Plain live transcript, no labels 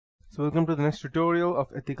So welcome to the next tutorial of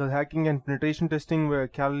ethical hacking and penetration testing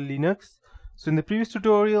with Kali Linux. So in the previous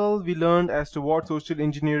tutorial we learned as to what social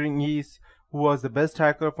engineering is, who was the best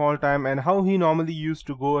hacker of all time, and how he normally used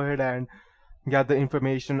to go ahead and gather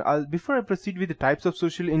information. Before I proceed with the types of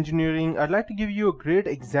social engineering, I'd like to give you a great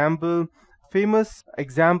example, famous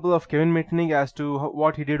example of Kevin Mitnick as to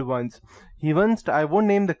what he did once. I won't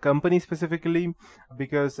name the company specifically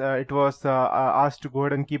because it was asked to go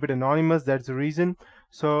ahead and keep it anonymous. That's the reason.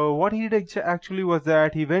 So what he did actually was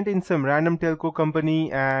that he went in some random telco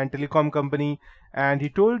company and telecom company, and he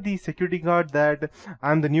told the security guard that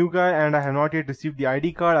I'm the new guy and I have not yet received the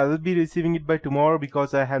ID card. I will be receiving it by tomorrow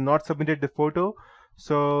because I have not submitted the photo.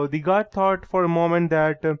 So the guard thought for a moment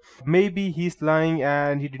that maybe he's lying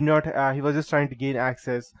and he did not. He was just trying to gain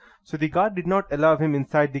access. So the guard did not allow him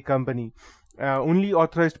inside the company. Only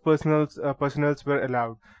authorized personnels were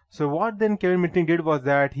allowed. So what then Kevin Mitnick did was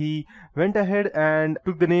that he went ahead and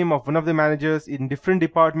took the name of one of the managers in different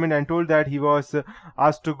department and told that he was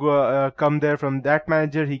asked to go, come there from that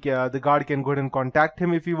manager. The guard can go ahead and contact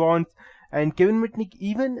him if he wants. And Kevin Mitnick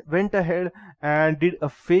even went ahead and did a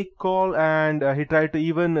fake call, and he tried to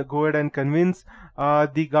even go ahead and convince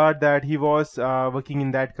the guard that he was working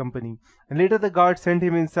in that company. And later the guard sent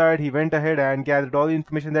him inside. He went ahead and gathered all the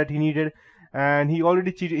information that he needed, and he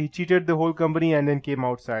already cheated the whole company and then came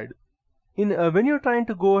outside. When you're trying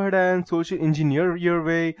to go ahead and social engineer your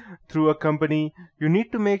way through a company, you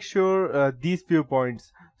need to make sure these few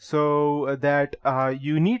points. So that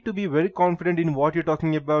you need to be very confident in what you're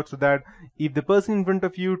talking about, so that if the person in front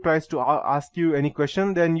of you tries to ask you any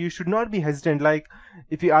question, then you should not be hesitant. Like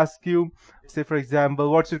if he asks you, say for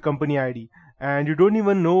example, what's your company ID? And you don't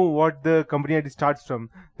even know what the company ID starts from,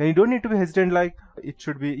 then you don't need to be hesitant like you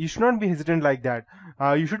should not be hesitant like that.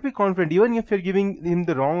 You should be confident. Even if you're giving him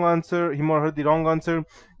the wrong answer, him or her the wrong answer,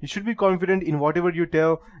 you should be confident in whatever you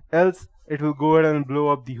tell, else it will go ahead and blow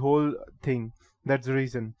up the whole thing. That's the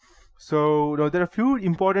reason. So now there are a few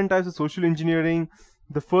important types of social engineering.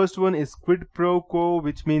 The first one is quid pro quo,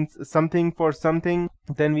 which means something for something.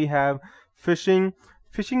 Then we have phishing.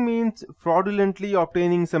 Phishing means fraudulently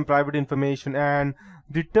obtaining some private information, and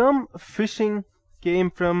the term phishing came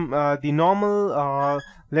from the normal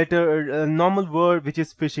normal word, which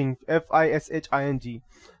is phishing, F-I-S-H-I-N-G.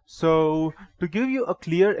 So to give you a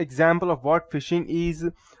clear example of what phishing is,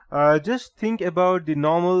 just think about the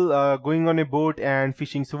normal going on a boat and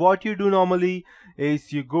fishing. So what you do normally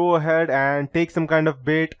is you go ahead and take some kind of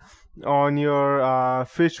bait on your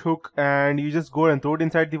fish hook, and you just go and throw it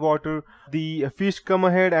inside the water. The fish come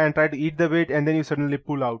ahead and try to eat the bait, and then you suddenly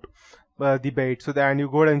pull out the bait, so then you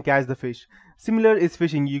go ahead and catch the fish. Similar is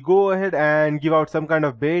fishing. You go ahead and give out some kind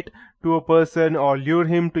of bait to a person or lure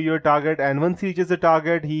him to your target, and once he reaches the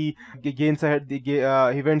target, he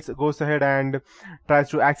goes ahead and tries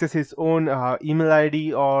to access his own email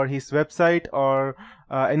ID or his website or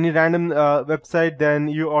any random website. Then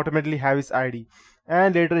you automatically have his ID,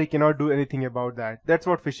 and later he cannot do anything about that. That's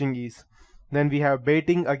what phishing is. Then we have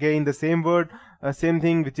baiting, again the same word, same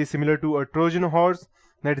thing, which is similar to a Trojan horse.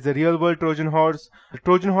 That is a real world Trojan horse. The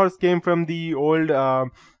Trojan horse came from the old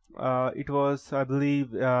it was, I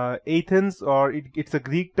believe, Athens, or it's a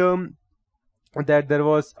Greek term. That it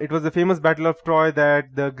was the famous Battle of Troy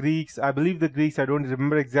that the Greeks, I don't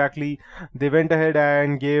remember exactly, they went ahead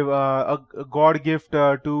and gave a god gift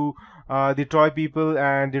to the Troy people,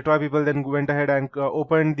 and the Troy people then went ahead and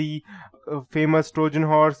opened the famous Trojan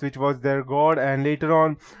horse, which was their god, and later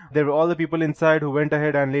on there were all the people inside who went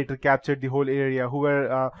ahead and later captured the whole area, who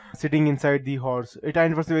were sitting inside the horse. It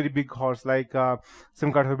was a very big horse, like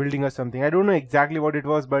some kind of a building or something. I don't know exactly what it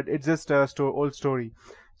was, but it's just a old story.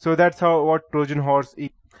 So that's what Trojan horse is.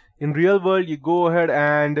 In real world, you go ahead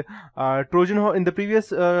and Trojan horse in the previous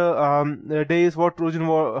days, what Trojan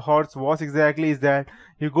horse was exactly is that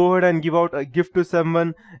you go ahead and give out a gift to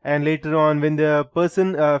someone, and later on when the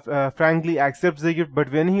person frankly accepts the gift,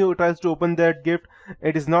 but when he tries to open that gift,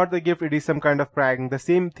 it is not the gift, it is some kind of prank. The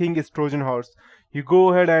same thing is Trojan horse. You go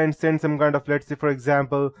ahead and send some kind of, let's say for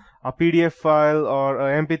example, a PDF file or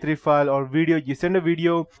a MP3 file or video. You send a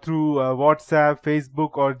video through WhatsApp,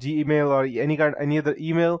 Facebook, or Gmail, or any other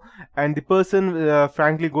email, and the person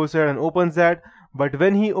frankly goes ahead and opens that. But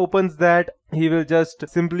when he opens that, he will just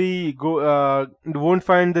simply won't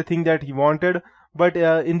find the thing that he wanted. But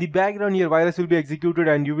in the background, your virus will be executed,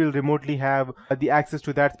 and you will remotely have the access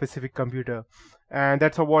to that specific computer. And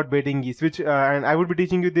that's what baiting is, and I will be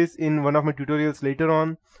teaching you this in one of my tutorials later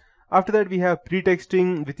on. After that, we have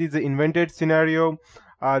pretexting, which is the invented scenario,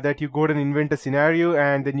 that you go ahead and invent a scenario,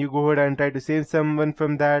 and then you go ahead and try to save someone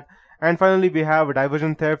from that. And finally, we have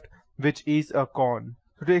diversion theft, which is a con.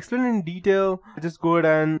 So to explain in detail, just go ahead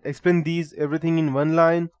and explain these everything in one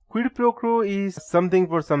line. Quid pro quo is something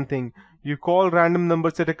for something. You call random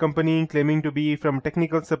numbers at a company claiming to be from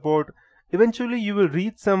technical support. Eventually you will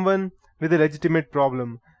reach someone with a legitimate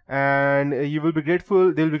problem, and you will be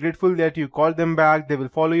grateful, they will be grateful that you called them back, they will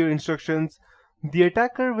follow your instructions. The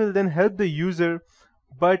attacker will then help the user,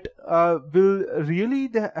 but will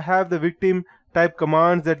really have the victim type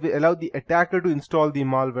commands that will allow the attacker to install the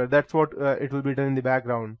malware. That's what it will be done in the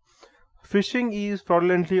background. Phishing is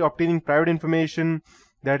fraudulently obtaining private information,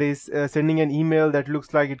 that is sending an email that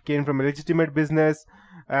looks like it came from a legitimate business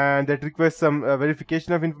and that requests some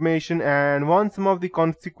verification of information and wants some of the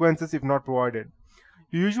consequences if not provided.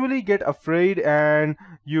 You usually get afraid, and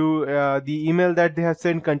the email that they have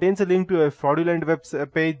sent contains a link to a fraudulent web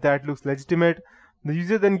page that looks legitimate. The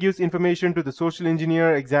user then gives information to the social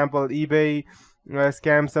engineer, example eBay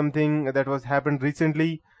scam, something that was happened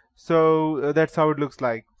recently. So that's how it looks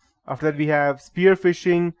like. After that we have spear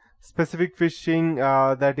phishing, specific phishing,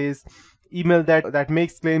 that is email that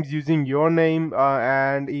makes claims using your name,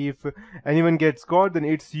 and if anyone gets caught then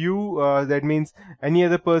it's you, that means any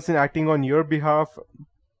other person acting on your behalf.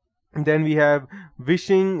 Then we have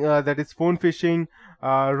vishing, that is phone phishing,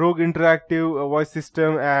 rogue interactive voice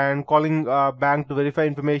system, and calling bank to verify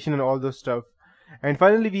information and all those stuff. And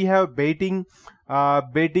finally we have baiting.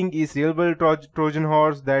 Baiting is real world Trojan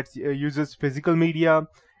horse that uses physical media.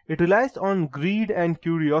 It relies on greed and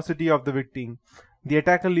curiosity of the victim. The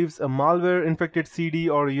attacker leaves a malware infected CD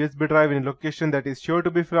or a USB drive in a location that is sure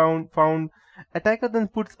to be found. Attacker then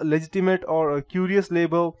puts a legitimate or a curious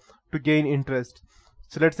label to gain interest.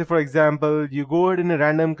 So let's say for example you go ahead in a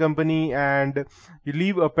random company and you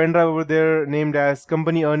leave a pen drive over there named as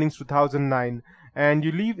company earnings 2009, and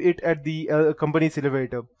you leave it at the company's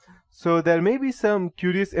elevator. So there may be some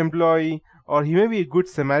curious employee, or he may be a good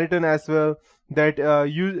Samaritan as well, that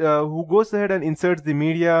who goes ahead and inserts the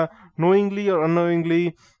media knowingly or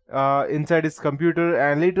unknowingly inside his computer,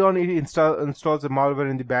 and later on he installs a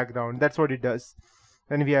malware in the background. That's what it does.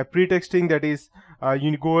 Then we have pretexting, that is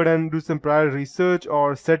you go ahead and do some prior research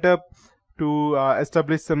or setup to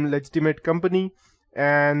establish some legitimate company,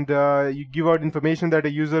 and you give out information that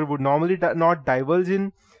a user would normally not divulge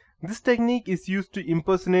in. This technique is used to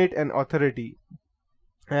impersonate an authority,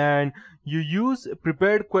 and you use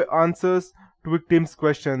prepared answers to victims'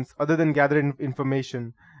 questions other than gathered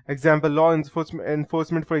information. Example, law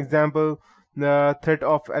enforcement, for example, the threat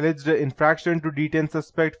of alleged infraction to detain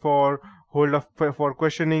suspect for for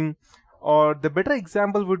questioning. Or the better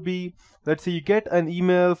example would be, let's say you get an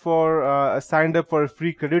email for signed up for a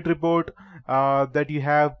free credit report that you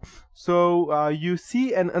have. So you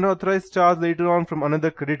see an unauthorized charge later on from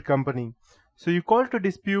another credit company. So you call to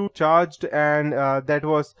dispute charged, and that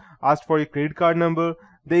was asked for your credit card number.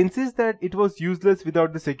 They insist that it was useless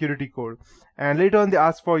without the security code, and later on they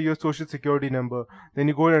ask for your social security number. Then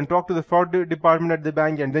you go and talk to the fraud department at the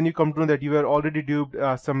bank, and then you come to know that you were already duped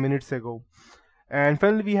some minutes ago. And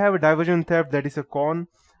finally we have a diversion theft, that is a con.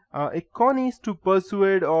 A con is to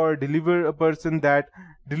persuade or deliver a person that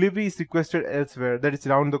delivery is requested elsewhere, that is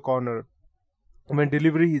around the corner. When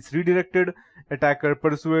delivery is redirected, attacker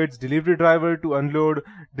persuades delivery driver to unload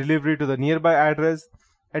delivery to the nearby address.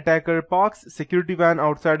 Attacker parks security van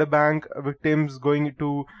outside a bank. Victims going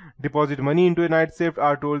to deposit money into a night safe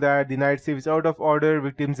are told that the night safe is out of order.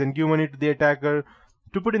 Victims then give money to the attacker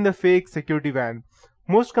to put in the fake security van.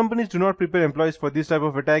 Most companies do not prepare employees for this type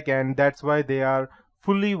of attack, and that's why they are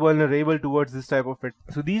fully vulnerable towards this type of it.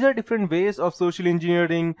 So these are different ways of social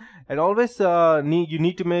engineering, and always you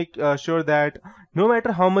need to make sure that no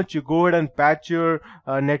matter how much you go ahead and patch your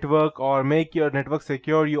network or make your network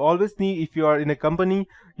secure, you always need, if you are in a company,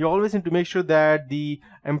 you always need to make sure that the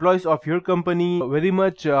employees of your company very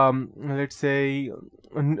much let's say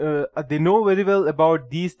they know very well about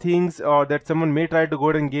these things, or that someone may try to go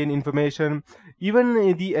ahead and gain information. Even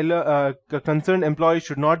the concerned employee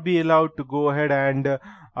should not be allowed to go ahead and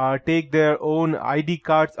take their own ID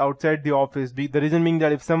cards outside the office. The reason being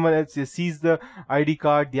that if someone else sees the ID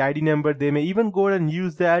card, the ID number, they may even go ahead and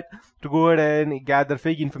use that to go ahead and gather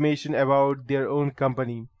fake information about their own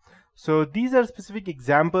company. So these are specific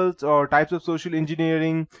examples or types of social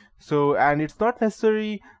engineering. So, and it's not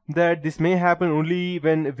necessary that this may happen only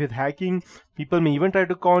when with hacking. People may even try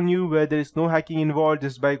to con you where there is no hacking involved,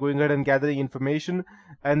 just by going ahead and gathering information,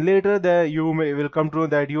 and later you will come to know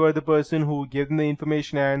that you are the person who gave them the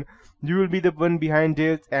information, and you will be the one behind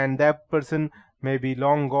it, and that person may be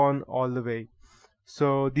long gone all the way.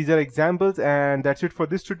 So these are examples, and that's it for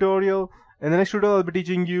this tutorial. In the next tutorial I'll be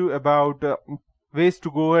teaching you about ways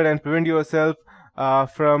to go ahead and prevent yourself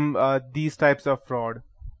from these types of fraud.